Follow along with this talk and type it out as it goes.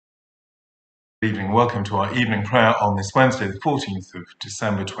Good evening. Welcome to our evening prayer on this Wednesday, the 14th of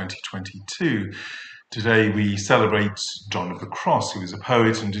December 2022. Today we celebrate John of the Cross, who is a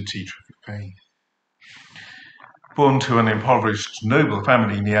poet and a teacher of the faith. Born to an impoverished noble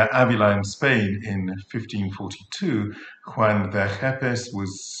family near Avila in Spain in 1542, Juan de Gepes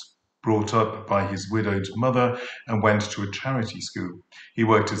was brought up by his widowed mother and went to a charity school. He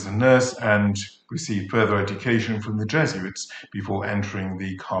worked as a nurse and received further education from the Jesuits before entering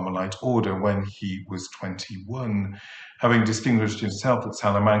the Carmelite order when he was 21. Having distinguished himself at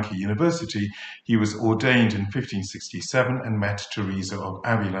Salamanca University, he was ordained in 1567 and met Teresa of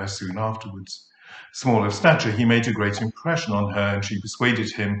Avila soon afterwards. Small of stature, he made a great impression on her, and she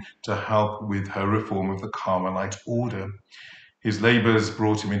persuaded him to help with her reform of the Carmelite order. His labors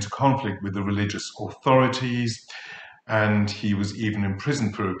brought him into conflict with the religious authorities, and he was even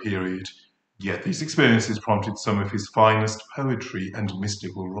imprisoned for a period. Yet these experiences prompted some of his finest poetry and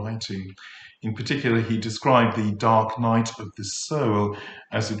mystical writing. In particular, he described the dark night of the soul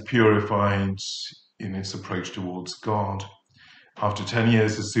as it purified in its approach towards God. After 10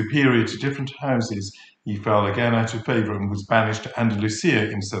 years as superior to different houses, he fell again out of favor and was banished to Andalusia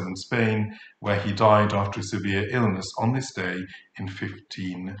in southern Spain, where he died after a severe illness on this day in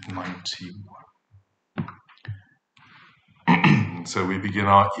 1591. So we begin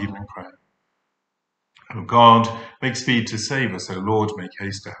our evening prayer. O God, make speed to save us. O Lord, make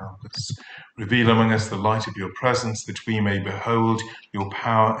haste to help us. Reveal among us the light of your presence, that we may behold your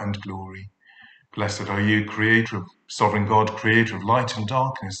power and glory. Blessed are you, sovereign God, creator of light and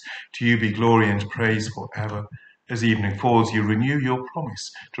darkness. To you be glory and praise forever. As evening falls, you renew your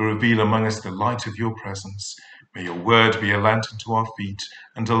promise to reveal among us the light of your presence. May your word be a lantern to our feet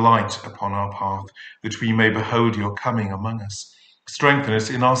and a light upon our path, that we may behold your coming among us. Strengthen us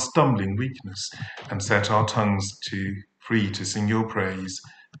in our stumbling weakness, and set our tongues free to sing your praise,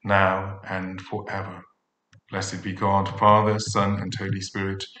 now and forever. Blessed be God, Father, Son, and Holy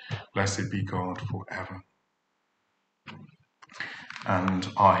Spirit. Blessed be God forever. And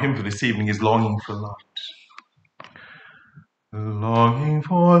our hymn for this evening is Longing for Light. Longing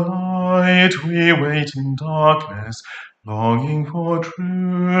for light, we wait in darkness. Longing for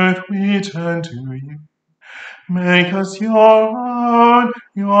truth, we turn to you. Make us your own,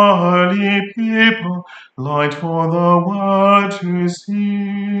 your holy people, light for the world to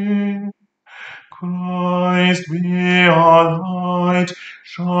see. Christ be our light,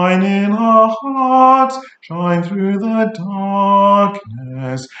 shine in our hearts, shine through the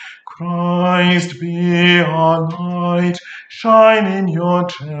darkness. Christ be our light, shine in your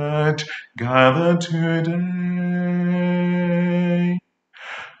church, gathered today.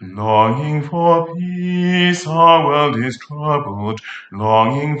 Longing for peace, our world is troubled.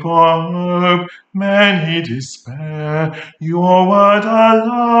 Longing for hope, many despair. Your word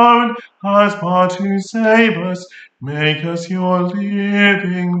alone has power to save us. Make us your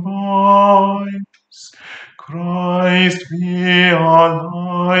living voice. Christ be our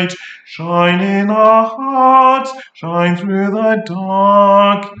light, shine in our hearts, shine through the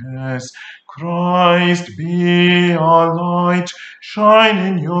darkness. Christ be our light, shine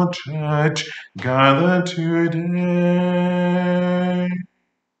in your church, gathered today.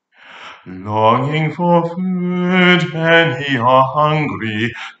 Longing for food, many are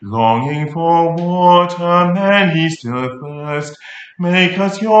hungry. Longing for water, many still thirst. Make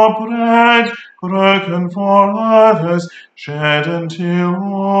us your bread, broken for others, shed until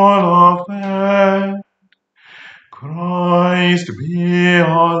all are fed. Christ be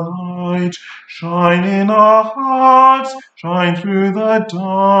our light, shine in our hearts, shine through the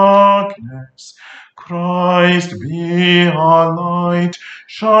darkness. Christ be our light,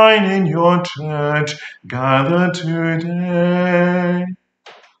 shine in your church, gathered today.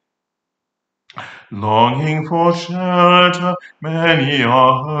 Longing for shelter, many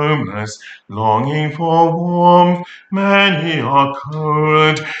are homeless. Longing for warmth, many are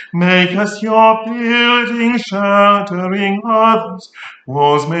cold. Make us your building, sheltering others,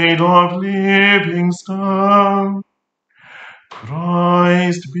 walls made of living stone.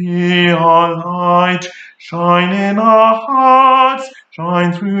 Christ be our light, shine in our hearts,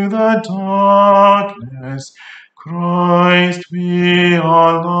 shine through the darkness. Christ be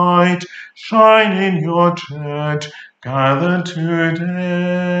our light, shine in your church, gathered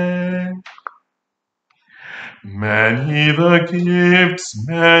today. Many the gifts,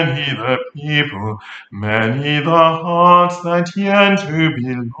 many the people, many the hearts that yearn to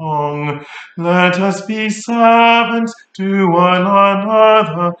belong. Let us be servants to one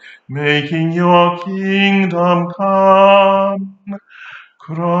another, making your kingdom come.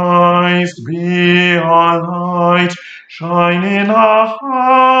 Christ be our light, shine in our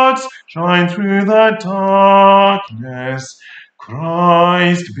hearts, hearts shine through the darkness.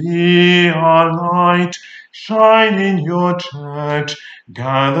 Christ be our light, shine in your church,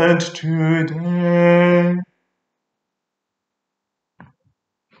 gathered today.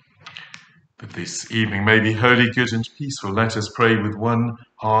 That this evening may be holy, good, and peaceful, let us pray with one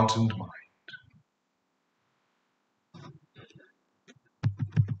heart and mind.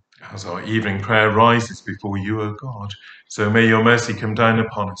 As our evening prayer rises before you, O God, so may your mercy come down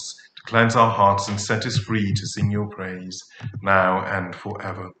upon us, to cleanse our hearts and set us free to sing your praise, now and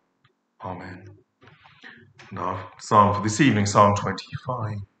forever. Amen. And our psalm for this evening, Psalm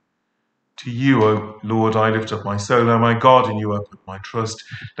 25. To you, O Lord, I lift up my soul, O my God, in you I put my trust.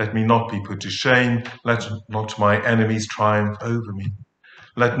 Let me not be put to shame, let not my enemies triumph over me.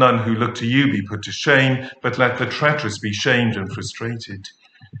 Let none who look to you be put to shame, but let the treacherous be shamed and frustrated.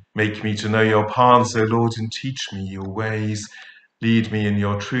 Make me to know your paths, O Lord, and teach me your ways. Lead me in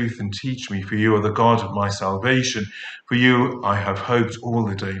your truth and teach me, for you are the God of my salvation. For you I have hoped all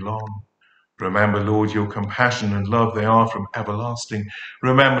the day long. Remember, Lord, your compassion and love, they are from everlasting.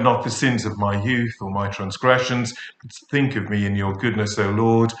 Remember not the sins of my youth or my transgressions, but think of me in your goodness, O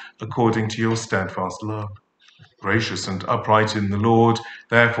Lord, according to your steadfast love. Gracious and upright in the Lord,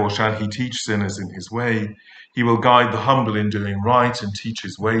 therefore shall he teach sinners in his way. He will guide the humble in doing right and teach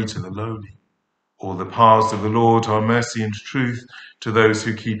his way to the lowly. All the paths of the Lord are mercy and truth to those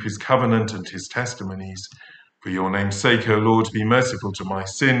who keep his covenant and his testimonies. For your name's sake, O Lord, be merciful to my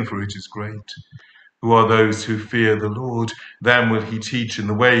sin, for it is great. Who are those who fear the Lord? Them will he teach in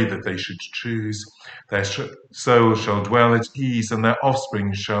the way that they should choose. Their soul shall dwell at ease, and their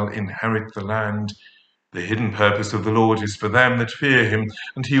offspring shall inherit the land. The hidden purpose of the Lord is for them that fear him,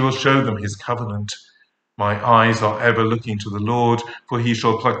 and he will show them his covenant. My eyes are ever looking to the Lord, for he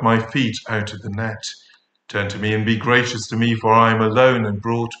shall pluck my feet out of the net. Turn to me and be gracious to me, for I am alone and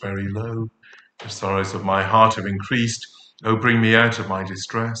brought very low. The sorrows of my heart have increased. O bring me out of my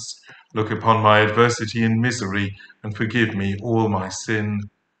distress. Look upon my adversity and misery, and forgive me all my sin.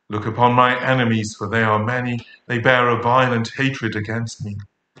 Look upon my enemies, for they are many. They bear a violent hatred against me.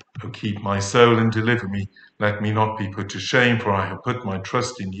 O keep my soul and deliver me. Let me not be put to shame, for I have put my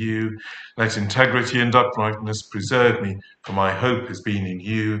trust in you. Let integrity and uprightness preserve me, for my hope has been in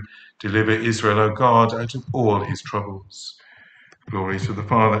you. Deliver Israel, O God, out of all his troubles. Glory to the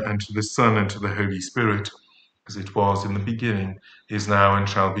Father, and to the Son, and to the Holy Spirit, as it was in the beginning, is now, and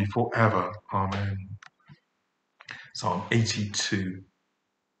shall be forever. Amen. Psalm 82.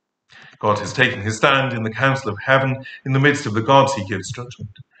 God has taken his stand in the council of heaven. In the midst of the gods he gives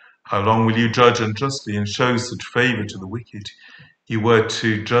judgment. How long will you judge unjustly and show such favour to the wicked? You were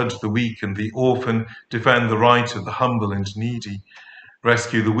to judge the weak and the orphan, defend the right of the humble and needy,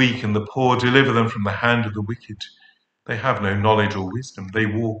 rescue the weak and the poor, deliver them from the hand of the wicked. They have no knowledge or wisdom. They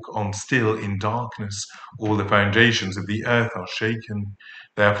walk on still in darkness. All the foundations of the earth are shaken.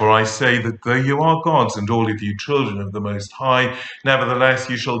 Therefore I say that though you are gods and all of you children of the Most High, nevertheless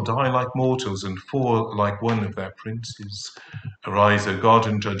you shall die like mortals and fall like one of their princes. Arise, O God,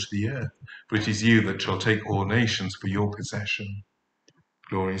 and judge the earth, for it is you that shall take all nations for your possession.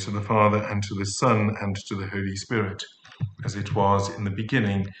 Glory to the Father, and to the Son, and to the Holy Spirit, as it was in the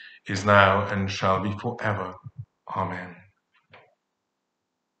beginning, is now, and shall be forever. Amen.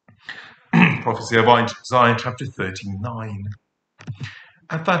 Prophecy of Isaiah chapter 39.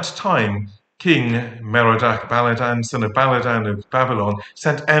 At that time, King Merodach-Baladan, son of Baladan of Babylon,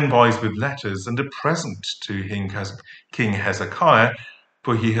 sent envoys with letters and a present to King Hezekiah,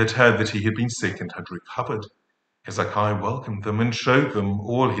 for he had heard that he had been sick and had recovered. Hezekiah welcomed them and showed them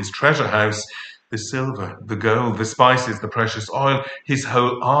all his treasure house, the silver, the gold, the spices, the precious oil, his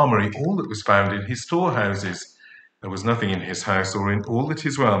whole armory, all that was found in his storehouses. There was nothing in his house or in all that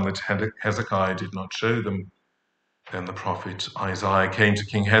his realm that Hezekiah did not show them. Then the prophet Isaiah came to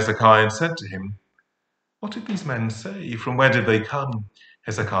King Hezekiah and said to him, "What did these men say? From where did they come?"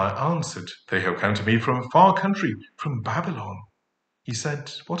 Hezekiah answered, "They have come to me from a far country, from Babylon." He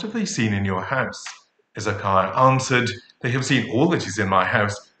said, "What have they seen in your house?" Hezekiah answered, "They have seen all that is in my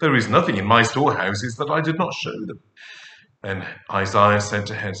house. There is nothing in my storehouses that I did not show them." Then Isaiah said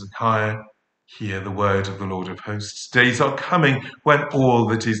to Hezekiah, "Hear the word of the Lord of hosts. Days are coming when all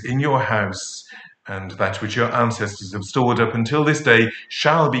that is in your house and that which your ancestors have stored up until this day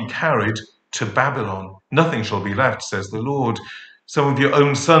shall be carried to Babylon. Nothing shall be left, says the Lord. Some of your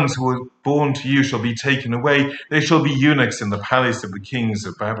own sons who were born to you shall be taken away. They shall be eunuchs in the palace of the kings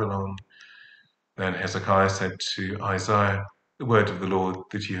of Babylon." Then Hezekiah said to Isaiah, "The word of the Lord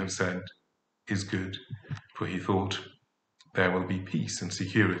that you have said is good." For he thought, "There will be peace and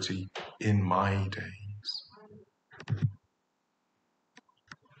security in my days."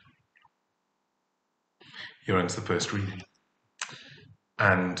 Here ends the first reading.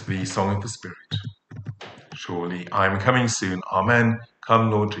 And the Song of the Spirit. Surely I am coming soon. Amen.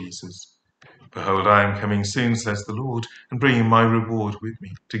 Come, Lord Jesus. Behold, I am coming soon, says the Lord, and bringing my reward with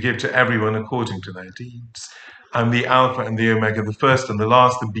me, to give to everyone according to their deeds. I am the Alpha and the Omega, the first and the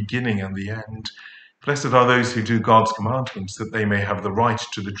last, the beginning and the end. Blessed are those who do God's commandments, that they may have the right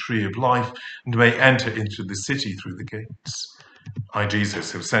to the tree of life, and may enter into the city through the gates. I,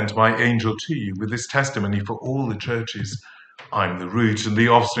 Jesus, have sent my angel to you with this testimony for all the churches. I am the root and the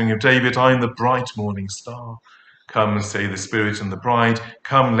offspring of David. I am the bright morning star. Come, say the Spirit and the bride.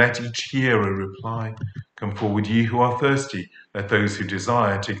 Come, let each hearer reply. Come forward, ye who are thirsty. Let those who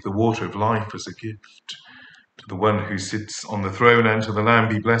desire take the water of life as a gift. To the one who sits on the throne and to the Lamb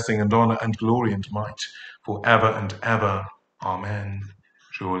be blessing and honour and glory and might, for ever and ever. Amen.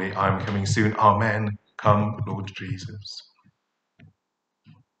 Surely I am coming soon. Amen. Come, Lord Jesus.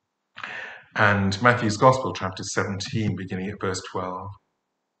 And Matthew's Gospel, chapter 17, beginning at verse 12.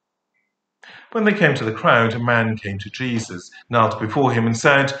 When they came to the crowd, a man came to Jesus, knelt before him and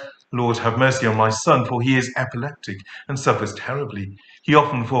said, Lord, have mercy on my son, for he is epileptic and suffers terribly. He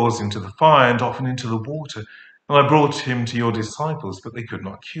often falls into the fire and often into the water. And I brought him to your disciples, but they could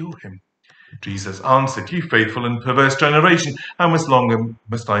not cure him. Jesus answered, You faithful and perverse generation, how much longer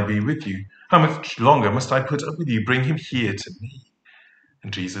must I be with you? How much longer must I put up with you? Bring him here to me.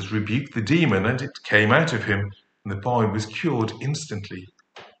 And Jesus rebuked the demon, and it came out of him, and the boy was cured instantly.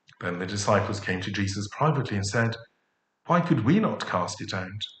 Then the disciples came to Jesus privately and said, Why could we not cast it out?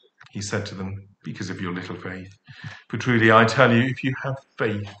 He said to them, Because of your little faith. For truly I tell you, if you have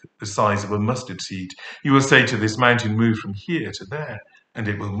faith the size of a mustard seed, you will say to this mountain, Move from here to there, and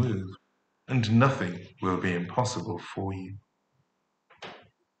it will move, and nothing will be impossible for you.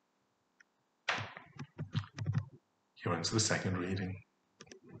 Here ends the second reading.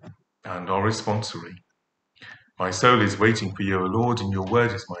 And our responsory. My soul is waiting for you, O Lord, and your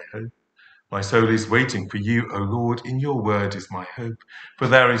word is my hope. My soul is waiting for you, O Lord, in your word is my hope. For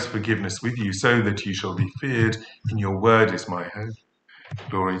there is forgiveness with you, so that you shall be feared. In your word is my hope.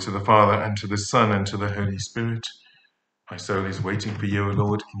 Glory to the Father, and to the Son, and to the Holy Spirit. My soul is waiting for you, O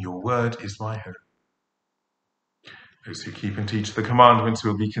Lord, in your word is my hope. Those who keep and teach the commandments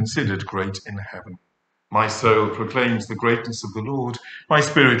will be considered great in heaven. My soul proclaims the greatness of the Lord. My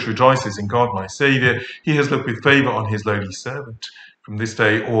spirit rejoices in God my Saviour. He has looked with favour on his lowly servant. From this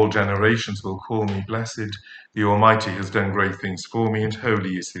day all generations will call me blessed. The Almighty has done great things for me, and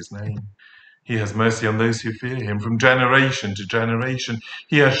holy is his name. He has mercy on those who fear him from generation to generation.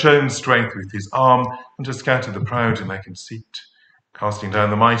 He has shown strength with his arm, and has scattered the proud in their conceit, casting down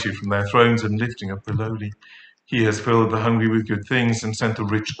the mighty from their thrones and lifting up the lowly. He has filled the hungry with good things and sent the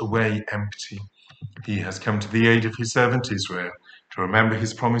rich away empty. He has come to the aid of his servant Israel, to remember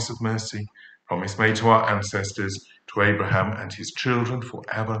his promise of mercy, promise made to our ancestors, to Abraham and his children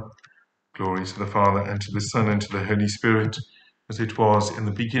forever. Glory to the Father, and to the Son, and to the Holy Spirit, as it was in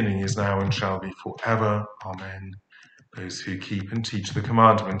the beginning, is now, and shall be forever. Amen. Those who keep and teach the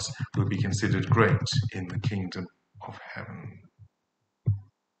commandments will be considered great in the kingdom of heaven.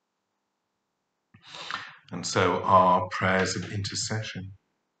 And so our prayers of intercession.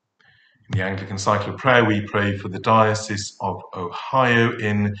 In the Anglican cycle of prayer, we pray for the Diocese of Ohio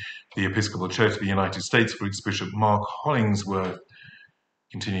in the Episcopal Church of the United States for its Bishop Mark Hollingsworth.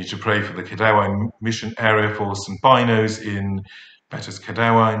 Continue to pray for the Cadawine mission area for St. Binos in Betws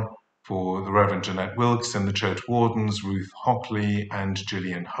Cadawine, for the Reverend Jeanette Wilkes and the church wardens Ruth Hockley and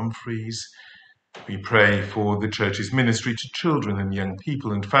Gillian Humphreys. We pray for the church's ministry to children and young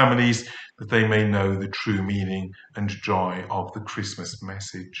people and families, that they may know the true meaning and joy of the Christmas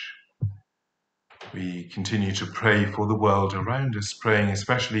message. We continue to pray for the world around us, praying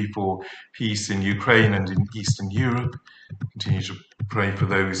especially for peace in Ukraine and in Eastern Europe. Continue to pray for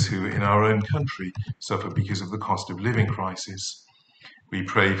those who in our own country suffer because of the cost of living crisis. We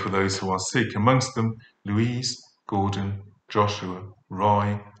pray for those who are sick, amongst them Louise, Gordon, Joshua,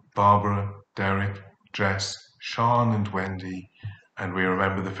 Roy, Barbara, Derek, Jess, Sean and Wendy, and we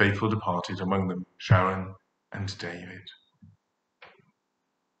remember the faithful departed, among them Sharon and David.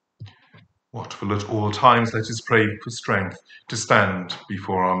 Watchful at all times, let us pray for strength to stand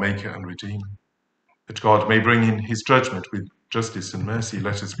before our Maker and Redeemer. That God may bring in his judgment with justice and mercy,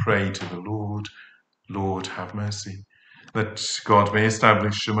 let us pray to the Lord. Lord, have mercy. That God may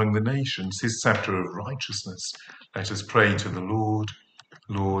establish among the nations his sceptre of righteousness, let us pray to the Lord.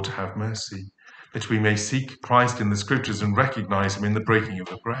 Lord, have mercy. That we may seek Christ in the Scriptures and recognize him in the breaking of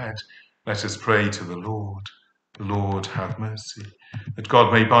the bread, let us pray to the Lord. Lord, have mercy. That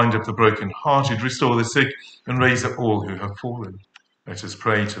God may bind up the broken-hearted, restore the sick, and raise up all who have fallen. Let us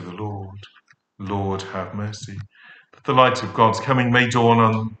pray to the Lord. Lord, have mercy. That the light of God's coming may dawn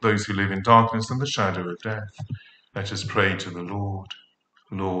on those who live in darkness and the shadow of death. Let us pray to the Lord.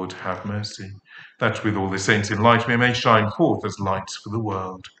 Lord, have mercy. That with all the saints in light we may shine forth as lights for the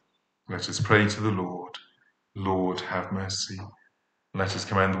world. Let us pray to the Lord. Lord, have mercy. Let us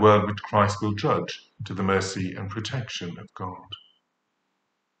command the world which Christ will judge to the mercy and protection of God.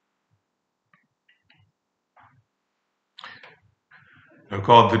 O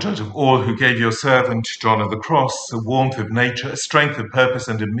God, the judge of all, who gave your servant John of the Cross a warmth of nature, a strength of purpose,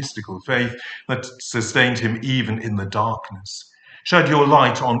 and a mystical faith that sustained him even in the darkness, shed your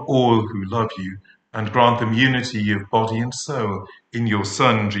light on all who love you, and grant them unity of body and soul in your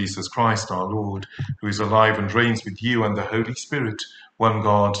Son, Jesus Christ our Lord, who is alive and reigns with you and the Holy Spirit, one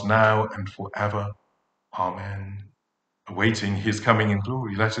God, now and forever. Amen. Awaiting his coming in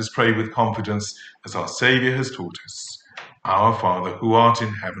glory, let us pray with confidence as our Saviour has taught us. Our Father, who art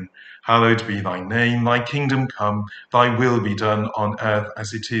in heaven, hallowed be thy name. Thy kingdom come, thy will be done on earth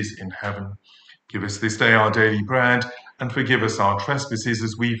as it is in heaven. Give us this day our daily bread, and forgive us our trespasses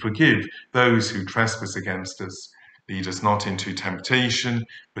as we forgive those who trespass against us. Lead us not into temptation,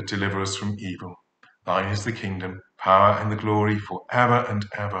 but deliver us from evil. Thine is the kingdom, power, and the glory for ever and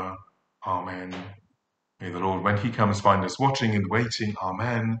ever. Amen. May the Lord, when he comes, find us watching and waiting.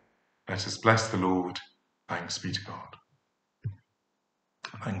 Amen. Let us bless the Lord. Thanks be to God.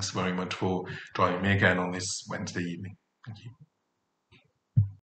 Thanks very much for joining me again on this Wednesday evening. Thank you.